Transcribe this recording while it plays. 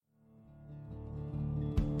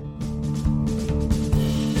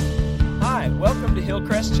Welcome to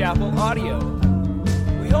Hillcrest Chapel Audio.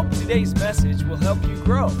 We hope today's message will help you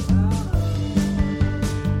grow.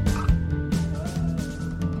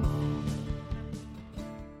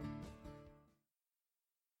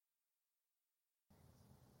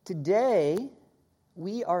 Today,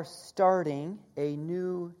 we are starting a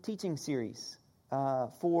new teaching series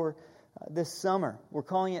for this summer. We're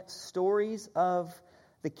calling it Stories of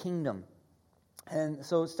the Kingdom. And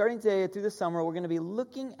so starting today through the summer, we're going to be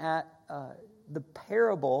looking at the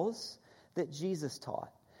parables that Jesus taught.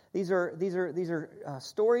 These are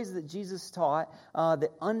stories that Jesus taught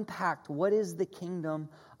that unpacked what is the kingdom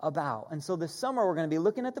about. And so this summer, we're going to be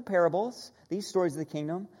looking at the parables, these stories of the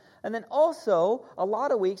kingdom. And then also, a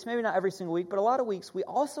lot of weeks, maybe not every single week, but a lot of weeks, we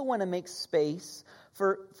also want to make space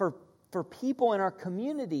for people in our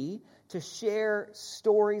community to share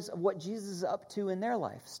stories of what Jesus is up to in their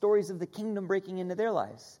life, stories of the kingdom breaking into their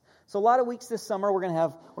lives. So a lot of weeks this summer, we're going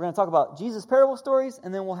to talk about Jesus' parable stories,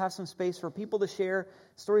 and then we'll have some space for people to share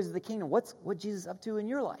stories of the kingdom. What Jesus is up to in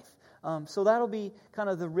your life? So that'll be kind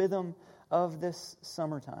of the rhythm of this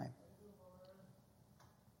summertime.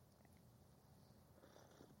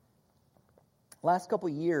 Last couple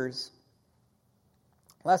years,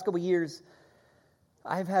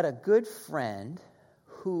 I've had a good friend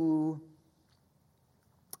who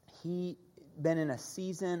he been in a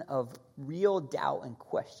season of real doubt and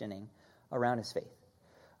questioning around his faith.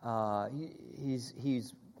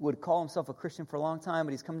 He's would call himself a Christian for a long time,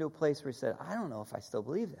 but he's come to a place where he said, I don't know if I still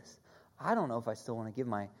believe this. I don't know if I still want to give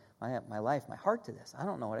my life, my heart to this. I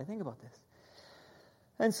don't know what I think about this.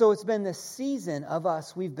 And so it's been this season of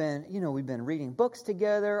us. We've been reading books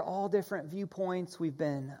together, all different viewpoints. We've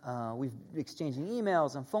exchanging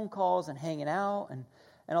emails and phone calls and hanging out, and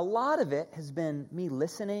a lot of it has been me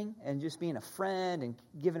listening and just being a friend and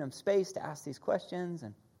giving him space to ask these questions.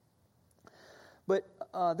 But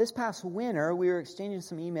this past winter, we were exchanging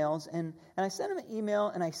some emails, and I sent him an email,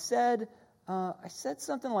 and I said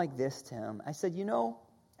something like this to him. I said,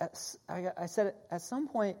 at some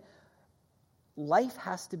point, life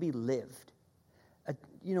has to be lived.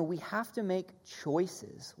 We have to make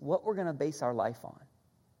choices, what we're going to base our life on.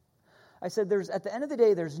 I said, at the end of the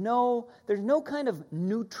day, there's no kind of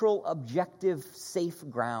neutral, objective, safe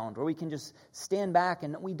ground where we can just stand back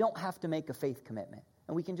and we don't have to make a faith commitment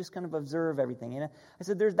and we can just kind of observe everything. And I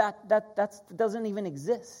said, that doesn't even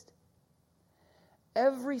exist.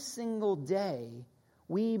 Every single day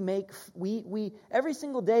we make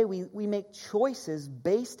choices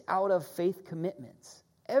based out of faith commitments.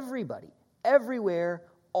 Everybody, everywhere,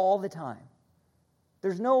 all the time.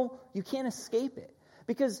 You can't escape it.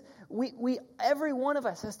 Because every one of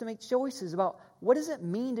us has to make choices about what does it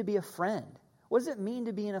mean to be a friend? What does it mean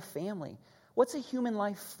to be in a family? What's a human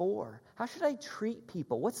life for? How should I treat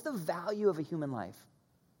people? What's the value of a human life?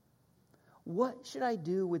 What should I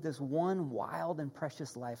do with this one wild and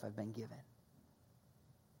precious life I've been given?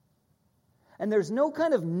 And there's no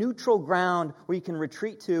kind of neutral ground where you can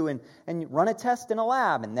retreat to and run a test in a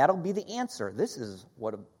lab, and that'll be the answer. This is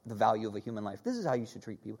the value of a human life. This is how you should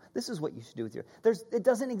treat people. This is what you should do with it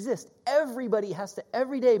doesn't exist. Everybody has to,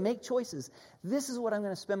 every day, make choices. This is what I'm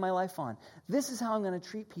going to spend my life on. This is how I'm going to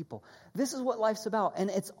treat people. This is what life's about.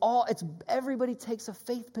 And everybody takes a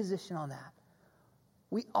faith position on that.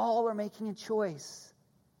 We all are making a choice.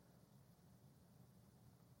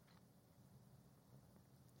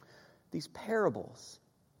 These parables,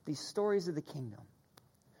 these stories of the kingdom.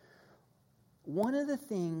 One of the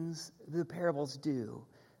things the parables do,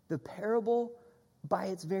 the parable, by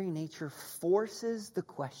its very nature, forces the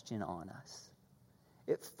question on us.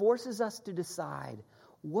 It forces us to decide,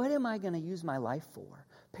 what am I going to use my life for?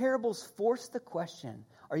 Parables force the question,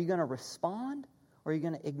 are you going to respond or are you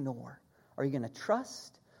going to ignore? Are you going to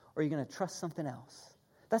trust or are you going to trust something else?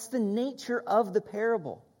 That's the nature of the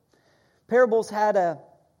parable. Parables had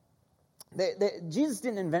Jesus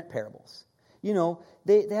didn't invent parables.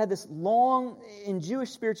 They had this long, in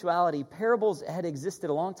Jewish spirituality, parables had existed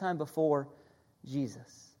a long time before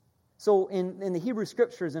Jesus. So in the Hebrew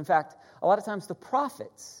Scriptures, in fact, a lot of times the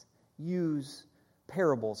prophets use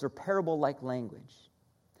parables or parable-like language.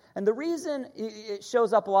 And the reason it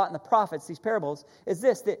shows up a lot in the prophets, these parables, is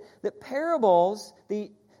this, that parables,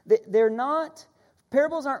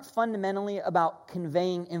 parables aren't fundamentally about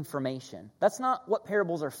conveying information. That's not what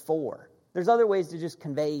parables are for. There's other ways to just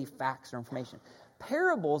convey facts or information.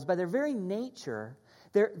 Parables, by their very nature,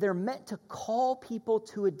 they're meant to call people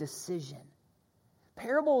to a decision.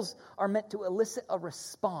 Parables are meant to elicit a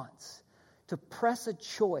response, to press a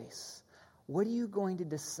choice. What are you going to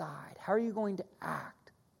decide? How are you going to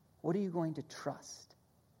act? What are you going to trust?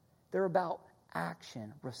 They're about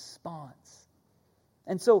action, response.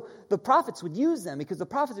 And so the prophets would use them because the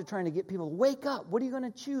prophets are trying to get people to wake up. What are you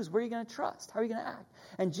going to choose? Where are you going to trust? How are you going to act?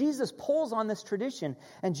 And Jesus pulls on this tradition.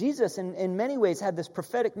 And Jesus, in many ways, had this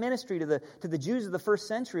prophetic ministry to the Jews of the first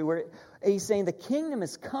century where he's saying the kingdom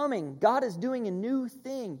is coming. God is doing a new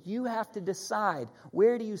thing. You have to decide.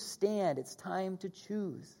 Where do you stand? It's time to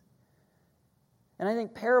choose. And I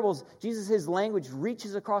think parables, his language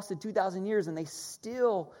reaches across the 2,000 years, and they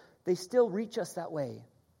still reach us that way.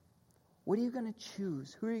 What are you going to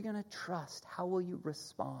choose? Who are you going to trust? How will you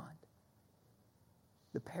respond?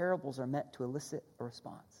 The parables are meant to elicit a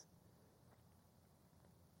response.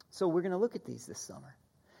 So we're going to look at these this summer.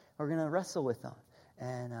 We're going to wrestle with them.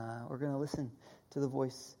 And we're going to listen to the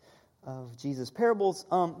voice of Jesus. Parables,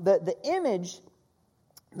 the image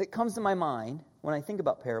that comes to my mind when I think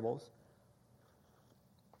about parables,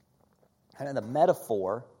 kind of the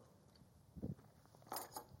metaphor,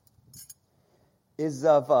 is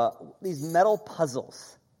of these metal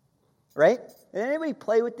puzzles, right? Did anybody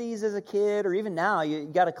play with these as a kid, or even now? You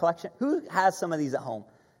got a collection. Who has some of these at home?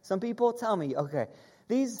 Some people tell me. Okay,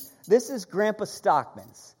 this is Grandpa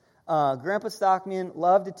Stockman's. Grandpa Stockman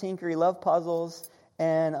loved to tinker. He loved puzzles,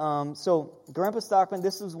 and so Grandpa Stockman.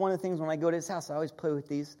 This is one of the things when I go to his house, I always play with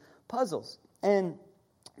these puzzles. And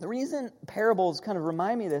the reason parables kind of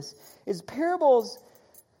remind me of this is parables.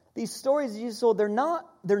 These stories Jesus told, they're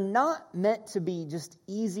not meant to be just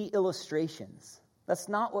easy illustrations. That's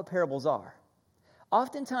not what parables are.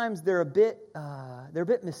 Oftentimes they're a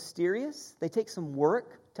bit mysterious. They take some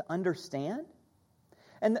work to understand,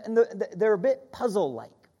 and they're a bit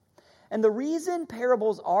puzzle-like. And the reason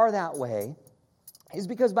parables are that way is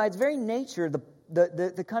because by its very nature,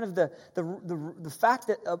 the kind of the fact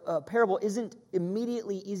that a parable isn't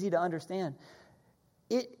immediately easy to understand,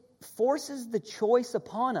 it forces the choice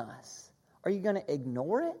upon us. Are you going to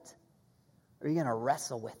ignore it? Or are you going to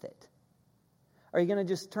wrestle with it? Are you going to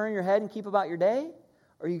just turn your head and keep about your day?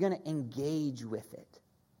 Or are you going to engage with it?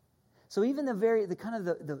 So even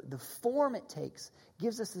the form it takes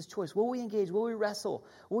gives us this choice. Will we engage? Will we wrestle?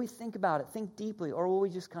 Will we think about it, think deeply? Or will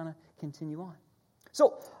we just kind of continue on?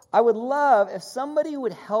 So I would love if somebody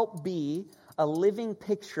would help be a living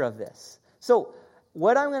picture of this. So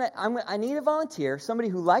what I need a volunteer, somebody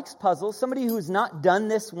who likes puzzles, somebody who's not done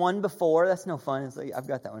this one before. That's no fun. It's like, I've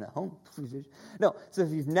got that one at home. No, so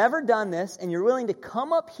if you've never done this and you're willing to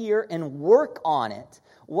come up here and work on it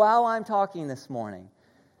while I'm talking this morning,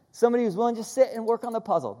 somebody who's willing to sit and work on the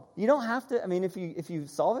puzzle. You don't have to, if you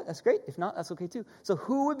solve it, that's great. If not, that's okay too. So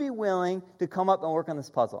who would be willing to come up and work on this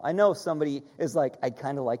puzzle? I know somebody is like, I'd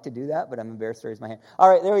kind of like to do that, but I'm embarrassed to raise my hand. All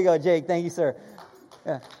right, there we go, Jake. Thank you, sir.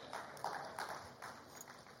 Yeah.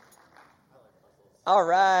 All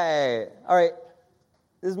right.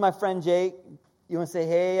 This is my friend Jake. You want to say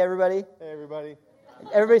hey, everybody? Hey, everybody.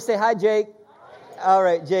 Everybody say hi, Jake. Hi. All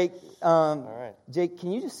right, Jake. All right. Jake,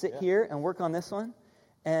 can you just sit here and work on this one?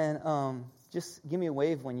 And just give me a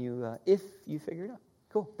wave when if you figure it out.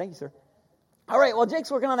 Cool. Thank you, sir. All right. Well,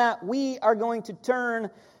 Jake's working on that. We are going to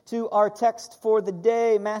turn to our text for the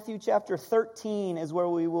day. Matthew chapter 13 is where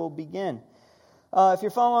we will begin. If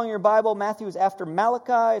you're following your Bible, Matthew is after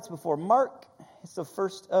Malachi. It's before Mark. It's the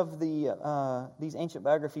first of these ancient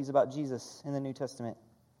biographies about Jesus in the New Testament.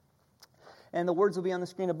 And the words will be on the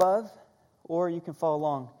screen above, or you can follow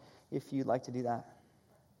along if you'd like to do that.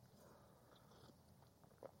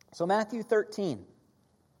 So Matthew 13.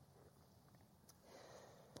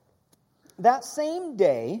 That same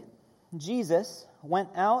day, Jesus went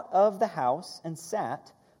out of the house and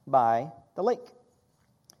sat by the lake.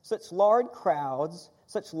 Such large crowds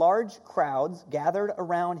gathered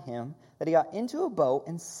around him that he got into a boat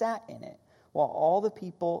and sat in it, while all the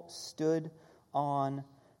people stood on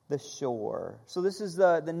the shore. So this is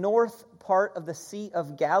the north part of the Sea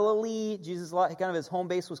of Galilee. Jesus, kind of his home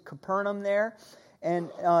base was Capernaum there.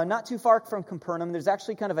 And not too far from Capernaum, there's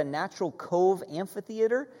actually kind of a natural cove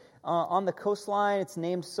amphitheater on the coastline. It's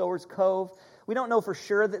named Sower's Cove. We don't know for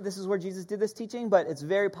sure that this is where Jesus did this teaching, but it's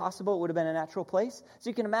very possible it would have been a natural place. So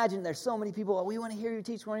you can imagine there's so many people, we want to hear you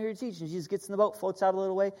teach, we want to hear you teach. And Jesus gets in the boat, floats out a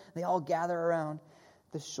little way. They all gather around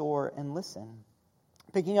the shore and listen.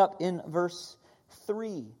 Picking up in verse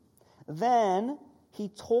 3. Then he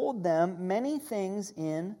told them many things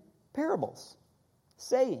in parables,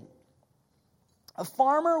 saying, a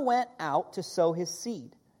farmer went out to sow his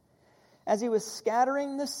seed. As he was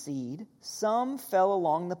scattering the seed, some fell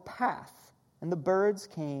along the path, and the birds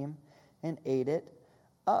came and ate it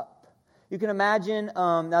up. You can imagine,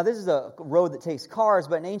 now this is a road that takes cars,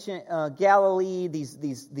 but in ancient Galilee,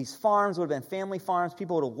 these farms would have been family farms.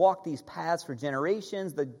 People would have walked these paths for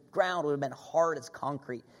generations. The ground would have been hard as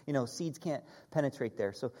concrete. Seeds can't penetrate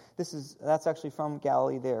there. So that's actually from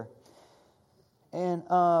Galilee there. And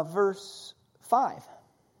verse 5.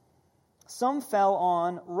 Some fell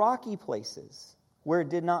on rocky places where it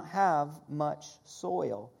did not have much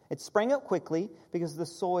soil. It sprang up quickly because the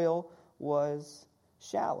soil was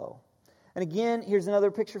shallow. And again, here's another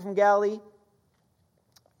picture from Galilee.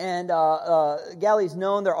 And Galilee is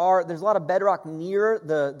known. There's a lot of bedrock near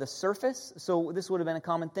the surface. So this would have been a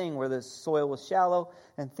common thing where the soil was shallow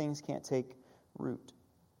and things can't take root.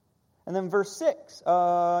 And then verse 6.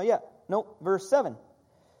 Verse 7.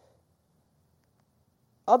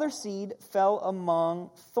 Other seed fell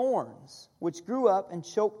among thorns, which grew up and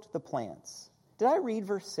choked the plants. Did I read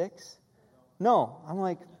verse 6? No. I'm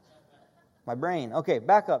like... My brain. Okay,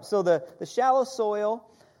 back up. So the shallow soil,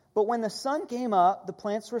 but when the sun came up, the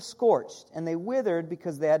plants were scorched, and they withered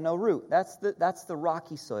because they had no root. That's the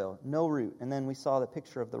rocky soil, no root. And then we saw the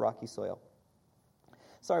picture of the rocky soil.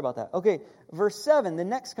 Sorry about that. Okay, verse 7, the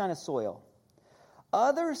next kind of soil.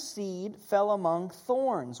 Other seed fell among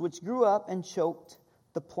thorns, which grew up and choked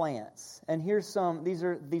the plants. And here's these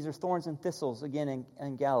are thorns and thistles, again,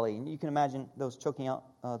 in Galilee. And you can imagine those choking out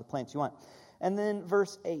the plants you want. And then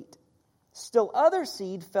verse 8. Still other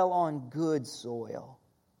seed fell on good soil,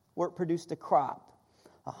 where it produced a crop,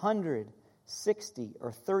 100, 60,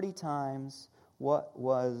 or 30 times what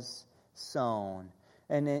was sown.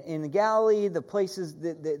 And in Galilee, the places,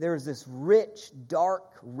 there's this rich,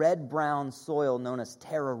 dark, red-brown soil known as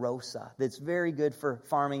terra rosa that's very good for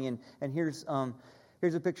farming. And here's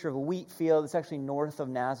a picture of a wheat field. It's actually north of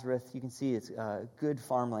Nazareth. You can see it's good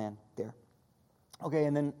farmland there. Okay,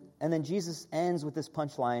 and then Jesus ends with this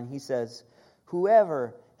punchline. He says,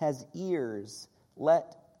 "Whoever has ears,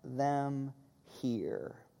 let them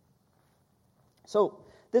hear." So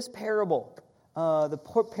this parable, the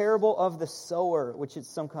parable of the sower, which it's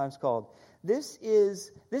sometimes called, this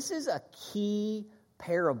is a key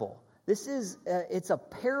parable. It's a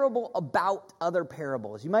parable about other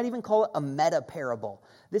parables. You might even call it a meta parable.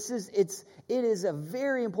 It is a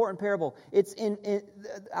very important parable. It's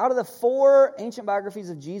out of the 4 ancient biographies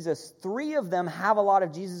of Jesus, 3 of them have a lot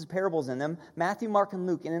of Jesus' parables in them, Matthew, Mark, and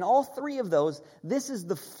Luke. And in all 3 of those, this is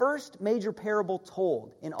the first major parable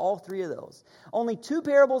told in all 3 of those. Only 2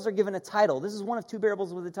 parables are given a title. This is one of 2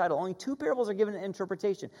 parables with a title. Only 2 parables are given an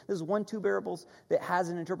interpretation. This is 2 parables that has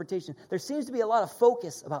an interpretation. There seems to be a lot of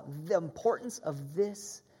focus about the importance of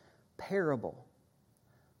this parable.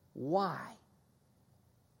 Why?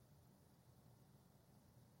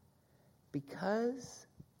 Because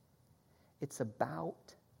it's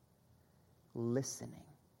about listening.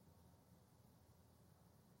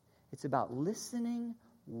 It's about listening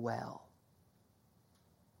well.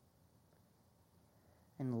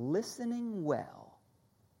 And listening well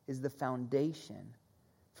is the foundation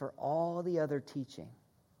for all the other teaching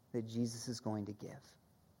that Jesus is going to give.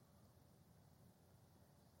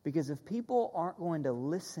 Because if people aren't going to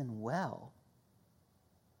listen well,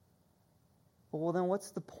 then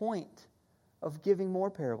what's the point of giving more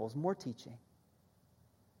parables, more teaching?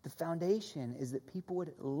 The foundation is that people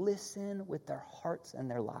would listen with their hearts and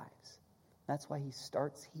their lives. That's why he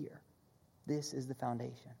starts here. This is the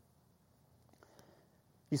foundation.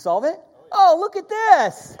 You solve it? Oh, look at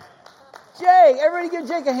this! Jake, everybody give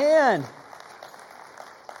Jake a hand.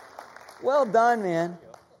 Well done, man.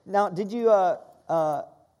 Now, did you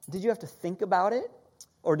have to think about it,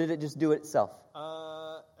 or did it just do it itself?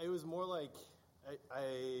 It was more like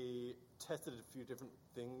I tested a few different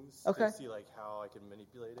things Okay. to see how I can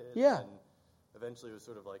manipulate it. Yeah. And eventually it was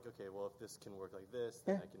sort of like, okay, well, if this can work like this,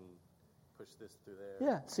 then Yeah. I can push this through there.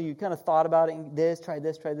 Yeah, so you kind of thought about it, try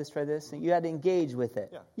this, and you had to engage with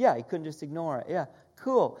it. Yeah. You couldn't just ignore it. Yeah,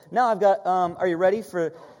 cool. Now I've got, are you ready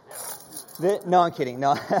for this? No, I'm kidding,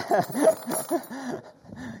 no.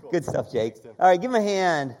 Good stuff, Jake. All right, give him a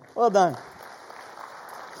hand. Well done.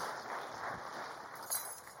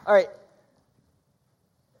 All right.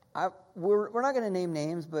 We're not going to name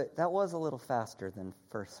names, but that was a little faster than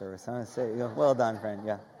first service. I'm going to say, well done, friend.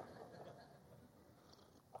 Yeah.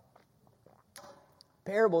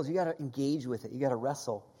 Parables, you got to engage with it. You got to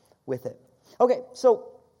wrestle with it. Okay,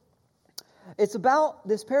 so this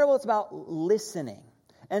parable, it's about listening.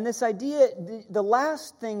 And this idea, the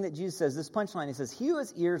last thing that Jesus says, this punchline, he says, "He who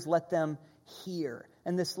has ears, let them hear."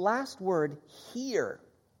 And this last word, hear,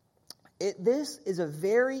 this is a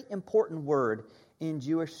very important word in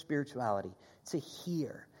Jewish spirituality, to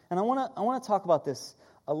hear. And I want to talk about this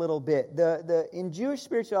a little bit. In Jewish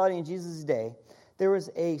spirituality in Jesus' day, there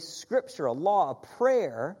was a scripture, a law, a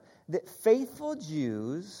prayer that faithful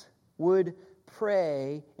Jews would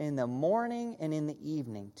pray in the morning and in the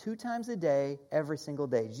evening, 2 times a day, every single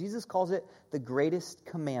day. Jesus calls it the greatest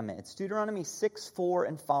commandment. It's Deuteronomy 6:4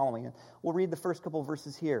 and following. We'll read the first couple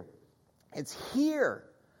verses here. It's, "Hear,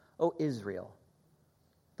 O Israel,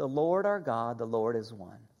 the Lord our God, the Lord is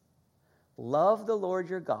one. Love the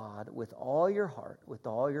Lord your God with all your heart, with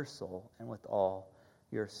all your soul, and with all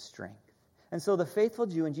your strength." And so the faithful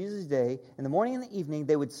Jew in Jesus' day, in the morning and the evening,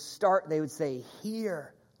 they would say,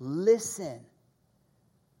 "Hear, listen,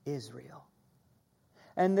 Israel."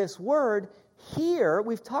 And this word, hear,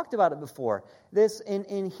 we've talked about it before. This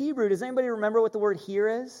in Hebrew, does anybody remember what the word hear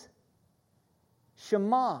is?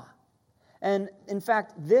 Shema. And in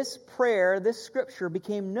fact, this prayer, this scripture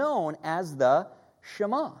became known as the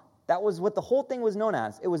Shema. That was what the whole thing was known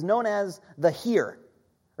as. It was known as the hear,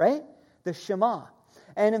 right? The Shema.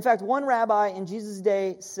 And in fact, one rabbi in Jesus'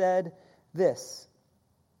 day said this.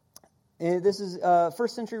 This is a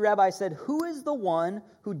first century rabbi said, "Who is the one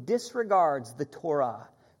who disregards the Torah,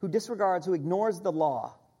 who ignores the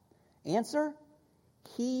law?" Answer,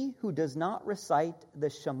 he who does not recite the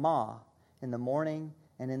Shema in the morning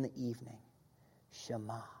and in the evening.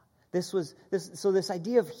 Shema. This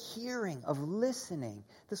idea of hearing, of listening,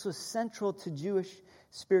 this was central to Jewish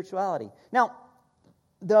spirituality. Now,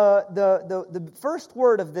 the first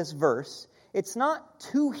word of this verse, it's not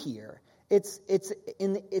to hear. It's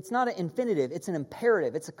not an infinitive. It's an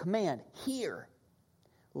imperative. It's a command. Hear.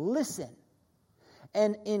 Listen.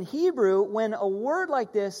 And in Hebrew, when a word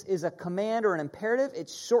like this is a command or an imperative, it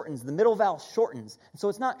shortens. The middle vowel shortens. So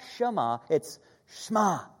it's not Shema. It's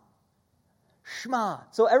Shema. Shema.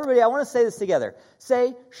 So everybody, I want to say this together.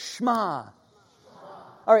 Say Shema.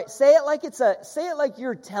 All right, say it like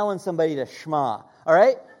you're telling somebody to Shema. All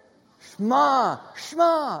right? Shema.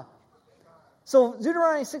 Shema. So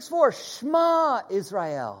Deuteronomy 6:4, Shema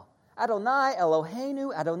Israel. Adonai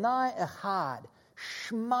Eloheinu, Adonai Echad.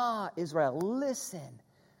 Shema Israel. Listen.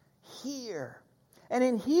 Hear. And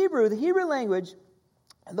in Hebrew, the Hebrew language,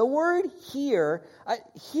 the word hear,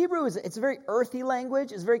 Hebrew it's a very earthy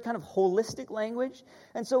language. It's a very kind of holistic language.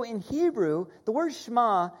 And so in Hebrew, the word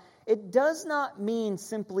Shema, it does not mean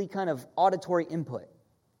simply kind of auditory input.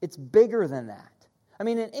 It's bigger than that. I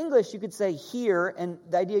mean, in English, you could say hear, and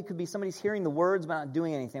the idea could be somebody's hearing the words but not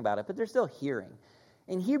doing anything about it, but they're still hearing.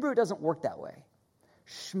 In Hebrew, it doesn't work that way.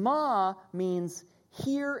 Shema means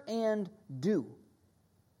hear and do.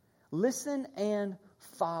 Listen and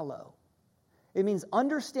follow. It means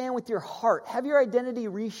understand with your heart. Have your identity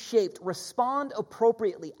reshaped. Respond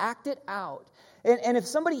appropriately. Act it out. And if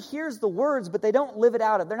somebody hears the words, but they don't live it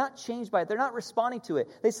out, if they're not changed by it, they're not responding to it,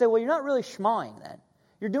 they say, well, you're not really shmaing then.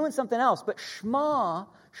 You're doing something else. But shema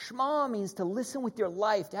means to listen with your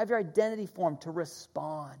life, to have your identity formed, to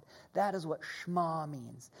respond. That is what shema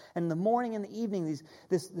means. And in the morning and the evening,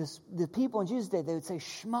 the people in Jesus' day, they would say,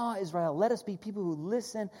 Shema Israel, let us be people who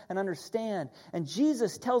listen and understand. And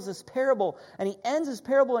Jesus tells this parable, and he ends his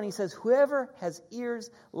parable and he says, whoever has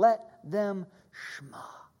ears, let them shema.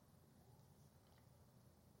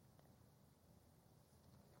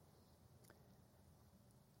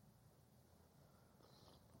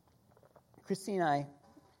 Christine and I,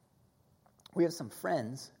 we have some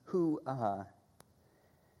friends who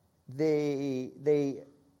they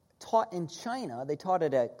taught in China. They taught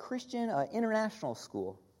at a Christian international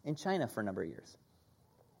school in China for a number of years.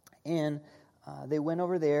 And they went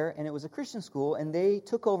over there, and it was a Christian school, and they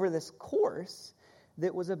took over this course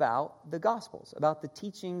that was about the Gospels, about the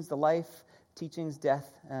teachings, the life, teachings,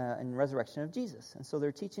 death, and resurrection of Jesus. And so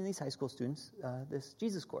they're teaching these high school students this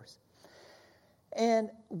Jesus course. And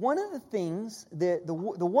one of the things that the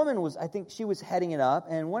woman was, I think she was heading it up,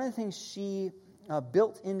 and one of the things she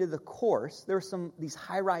built into the course, there were these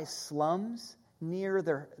high-rise slums near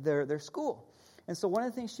their school. And so one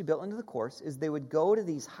of the things she built into the course is they would go to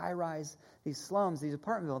these high-rise, these slums, these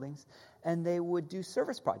apartment buildings, and they would do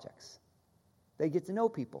service projects. They'd get to know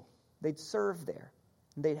people. They'd serve there.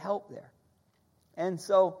 And they'd help there. And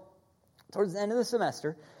so towards the end of the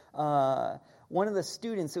semester, one of the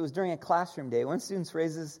students, it was during a classroom day, one of the students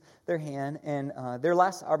raises their hand, and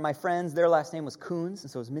my friends, their last name was Coons, and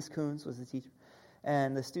so it was Miss Coons was the teacher.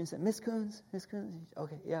 And the student said, Miss Coons,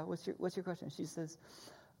 okay, yeah, what's your question? She says,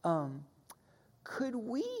 could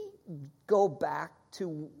we go back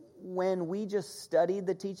to when we just studied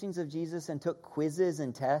the teachings of Jesus and took quizzes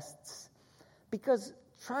and tests? Because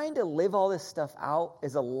trying to live all this stuff out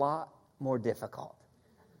is a lot more difficult.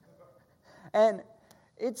 And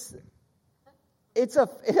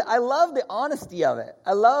I love the honesty of it.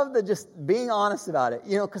 I love the just being honest about it,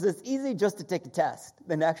 because it's easy just to take a test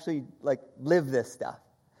than actually live this stuff.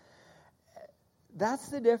 That's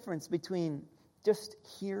the difference between just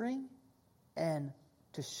hearing and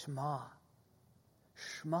to shema.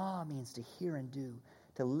 Shema means to hear and do,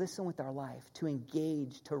 to listen with our life, to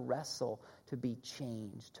engage, to wrestle, to be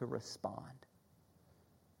changed, to respond.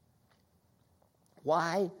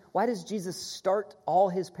 Why does Jesus start all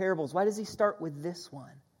his parables? Why does he start with this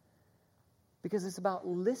one? Because it's about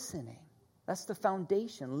listening. That's the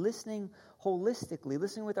foundation. Listening holistically,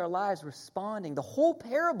 listening with our lives, responding. The whole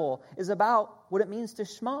parable is about what it means to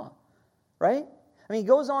shema, right? I mean,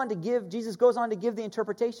 Jesus goes on to give the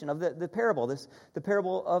interpretation of the parable, the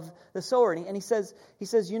parable of the sower. And he says,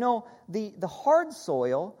 the hard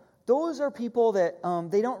soil, those are people that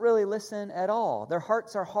they don't really listen at all. Their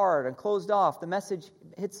hearts are hard and closed off. The message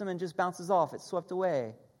hits them and just bounces off. It's swept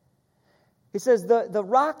away. He says the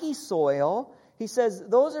rocky soil, he says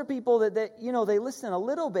those are people that they listen a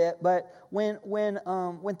little bit, but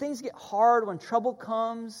when things get hard, when trouble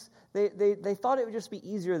comes, they thought it would just be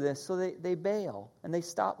easier this, so they bail and they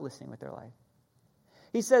stop listening with their life.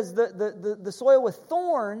 He says the soil with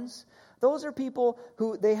thorns, those are people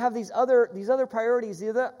who they have these other priorities,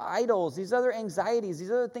 these other idols, these other anxieties,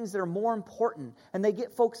 these other things that are more important, and they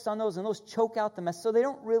get focused on those, and those choke out the mess, so they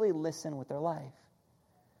don't really listen with their life.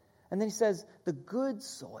 And then he says the good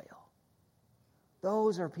soil,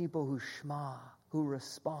 those are people who shema, who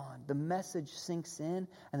respond. The message sinks in,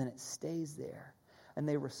 and then it stays there. And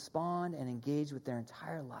they respond and engage with their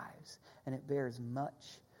entire lives, and it bears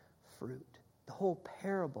much fruit. The whole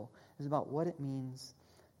parable is about what it means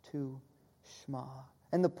to shema.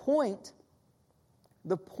 And the point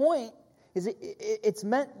is it's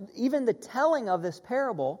meant, even the telling of this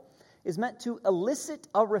parable is meant to elicit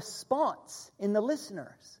a response in the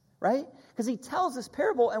listeners, right? Because he tells this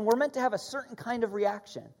parable, and we're meant to have a certain kind of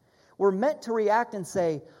reaction. We're meant to react and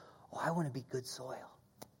say, oh, I want to be good soil.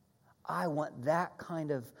 I want that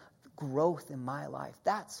kind of growth in my life.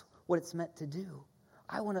 That's what it's meant to do.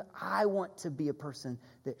 I want to be a person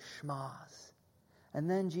that shmas. And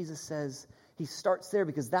then Jesus says, he starts there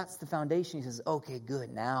because that's the foundation. He says, okay,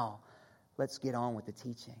 good. Now let's get on with the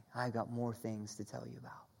teaching. I've got more things to tell you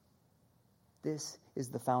about. This is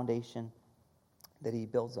the foundation that he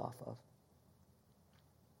builds off of.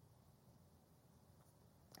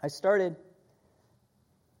 I started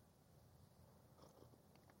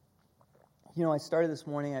this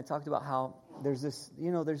morning, I talked about how there's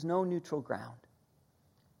there's no neutral ground.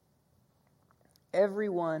 Every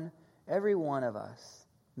one of us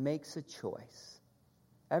makes a choice.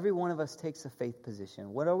 Every one of us takes a faith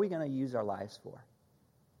position. What are we going to use our lives for?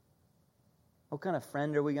 What kind of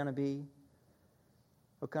friend are we going to be?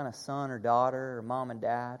 What kind of son or daughter or mom and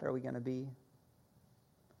dad are we going to be?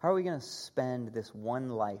 How are we going to spend this one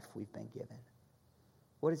life we've been given?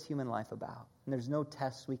 What is human life about? And there's no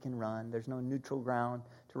tests we can run. There's no neutral ground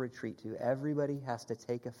to retreat to. Everybody has to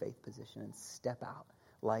take a faith position and step out.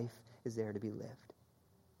 Life is there to be lived.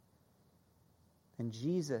 And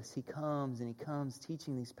Jesus, he comes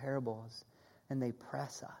teaching these parables, and they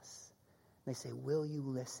press us. They say, will you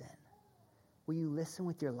listen? Will you listen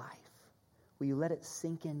with your life? Will you let it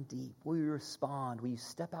sink in deep? Will you respond? Will you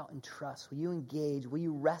step out in trust? Will you engage? Will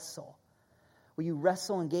you wrestle? Will you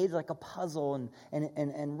wrestle, engage like a puzzle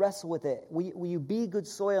and wrestle with it? Will you be good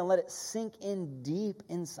soil and let it sink in deep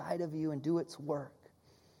inside of you and do its work?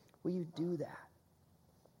 Will you do that?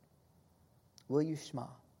 Will you shema?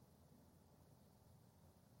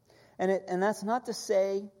 And that's not to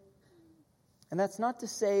say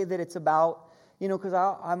that it's about, because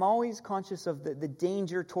I'm always conscious of the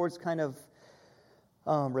danger towards kind of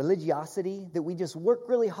religiosity, that we just work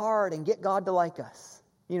really hard and get God to like us.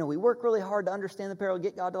 We work really hard to understand the parable,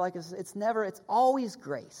 get God to like us. It's always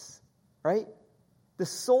grace, right? The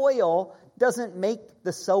soil doesn't make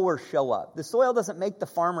the sower show up. The soil doesn't make the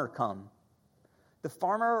farmer come. The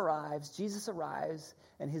farmer arrives, Jesus arrives,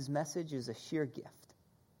 and his message is a sheer gift.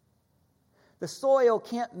 The soil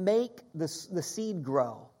can't make the seed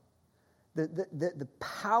grow. The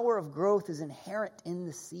power of growth is inherent in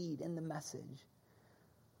the seed, in the message.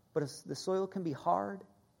 But the soil can be hard,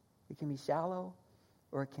 it can be shallow,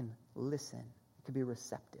 or it can listen. It can be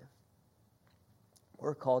receptive.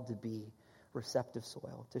 We're called to be receptive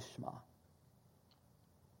soil, to shema.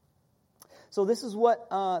 So this is what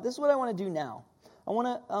I want to do now. I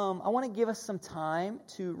want to give us some time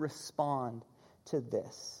to respond to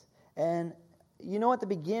this. And at the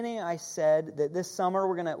beginning I said that this summer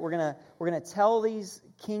we're gonna tell these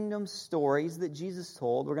kingdom stories that Jesus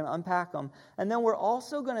told. We're gonna unpack them, and then we're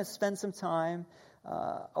also gonna spend some time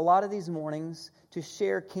a lot of these mornings to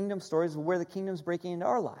share kingdom stories of where the kingdom's breaking into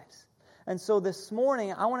our lives. And so this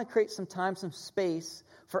morning, I want to create some time, some space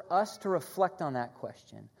for us to reflect on that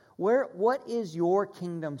question. What is your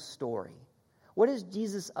kingdom story? What is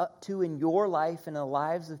Jesus up to in your life and in the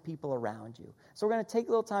lives of people around you? So we're going to take a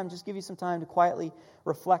little time, just give you some time to quietly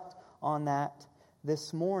reflect on that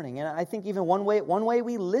this morning. And I think even one way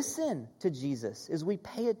we listen to Jesus is we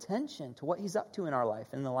pay attention to what he's up to in our life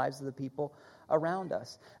and in the lives of the people around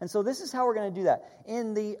us. And so this is how we're going to do that.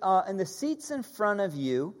 In the seats in front of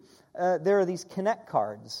you, there are these Connect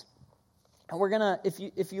cards. And we're gonna,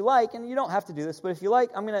 if you like, and you don't have to do this, but if you like,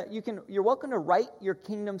 you're welcome to write your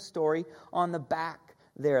kingdom story on the back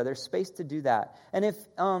there. There's space to do that. And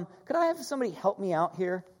could I have somebody help me out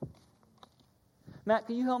here? Matt,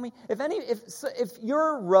 can you help me? If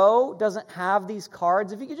your row doesn't have these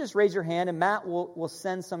cards, if you could just raise your hand, and Matt will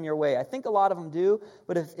send some your way. I think a lot of them do,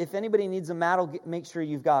 but if anybody needs them, Matt will make sure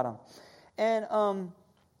you've got them.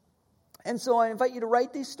 And so I invite you to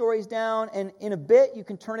write these stories down, and in a bit you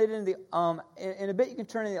can turn it into the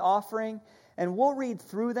offering, and we'll read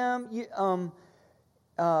through them.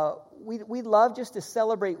 We'd love just to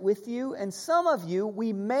celebrate with you, and some of you,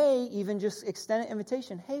 we may even just extend an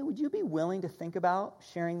invitation. Hey, would you be willing to think about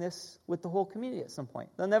sharing this with the whole community at some point?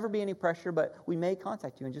 There'll never be any pressure, but we may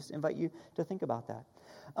contact you and just invite you to think about that.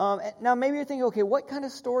 Now, maybe you're thinking, okay, what kind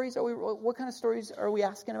of stories are we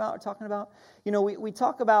asking about or talking about? We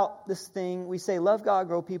talk about this thing. We say, love God,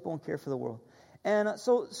 grow people, and care for the world. And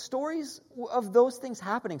so stories of those things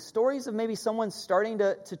happening, stories of maybe someone starting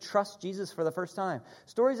to trust Jesus for the first time,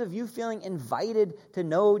 stories of you feeling invited to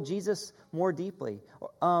know Jesus more deeply.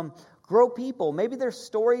 Grow people. Maybe there's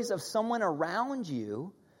stories of someone around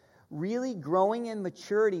you really growing in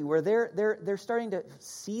maturity, where they're starting to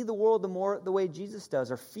see the world the way Jesus does,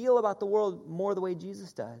 or feel about the world more the way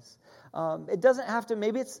Jesus does. It doesn't have to,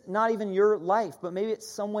 maybe it's not even your life, but maybe it's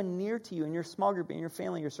someone near to you in your small group, in your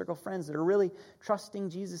family, your circle of friends that are really trusting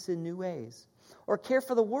Jesus in new ways. Or care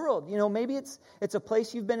for the world. Maybe it's a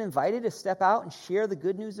place you've been invited to step out and share the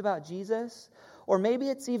good news about Jesus. Or maybe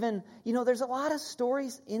it's even, there's a lot of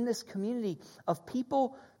stories in this community of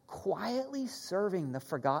people quietly serving the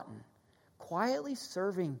forgotten, quietly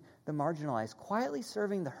serving the marginalized, quietly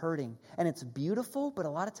serving the hurting. And it's beautiful, but a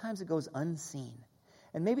lot of times it goes unseen.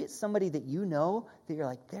 And maybe it's somebody that you know that you're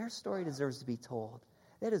like, their story deserves to be told.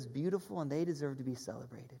 That is beautiful, and they deserve to be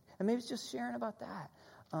celebrated. And maybe it's just sharing about that.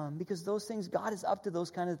 Because those things, God is up to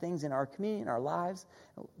those kind of things in our community, in our lives.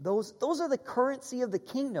 Those are the currency of the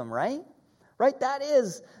kingdom, right? Right? That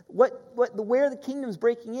is where the kingdom's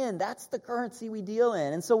breaking in. That's the currency we deal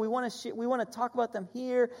in. And so we want to talk about them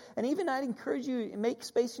here. And even I'd encourage you to make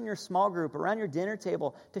space in your small group, around your dinner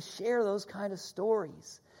table, to share those kind of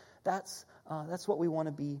stories. That's what we want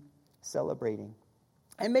to be celebrating.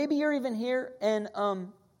 And maybe you're even here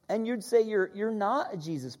and you'd say you're not a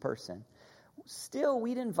Jesus person. Still,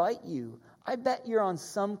 we'd invite you. I bet you're on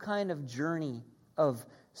some kind of journey of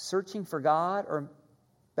searching for God, or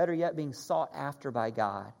better yet, being sought after by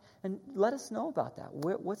God. And let us know about that.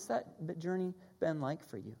 What's that journey been like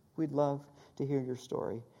for you? We'd love to hear your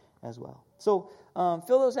story as well. So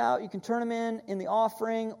fill those out. You can turn them in the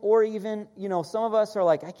offering, or even, some of us are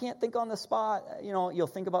like, I can't think on the spot. You'll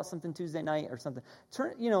think about something Tuesday night or something.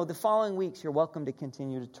 The following weeks, you're welcome to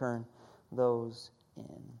continue to turn those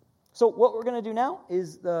in. So what we're going to do now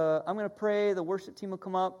is I'm going to pray. The worship team will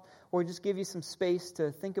come up. We'll just give you some space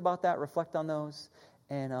to think about that, reflect on those.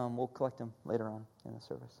 And we'll collect them later on in the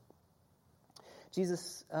service.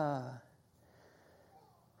 Jesus,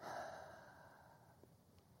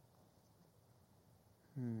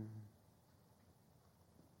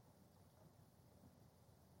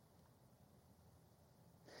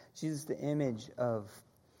 Jesus, the image of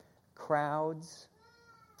crowds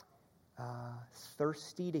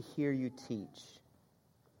thirsty to hear you teach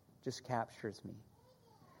just captures me.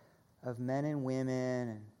 Of men and women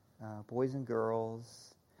and boys and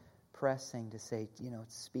girls pressing to say,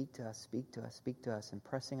 speak to us, speak to us, speak to us, and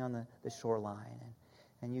pressing on the shoreline,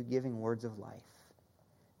 and you giving words of life,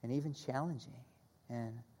 and even challenging.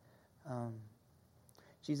 And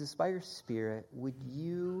Jesus, by your Spirit, would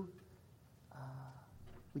you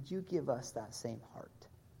give us that same heart?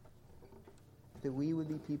 That we would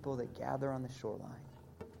be people that gather on the shoreline.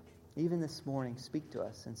 Even this morning, speak to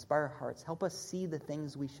us, inspire our hearts, help us see the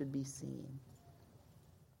things we should be seeing.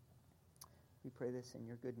 We pray this in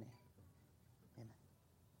your good name.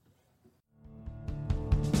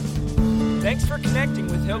 Amen. Thanks for connecting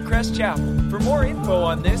with Hillcrest Chapel. For more info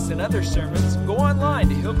on this and other sermons, go online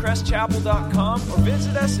to hillcrestchapel.com or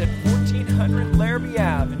visit us at 1400 Larrabee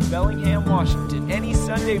Ave in Bellingham, Washington, any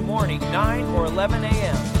Sunday morning, 9 or 11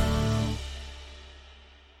 a.m.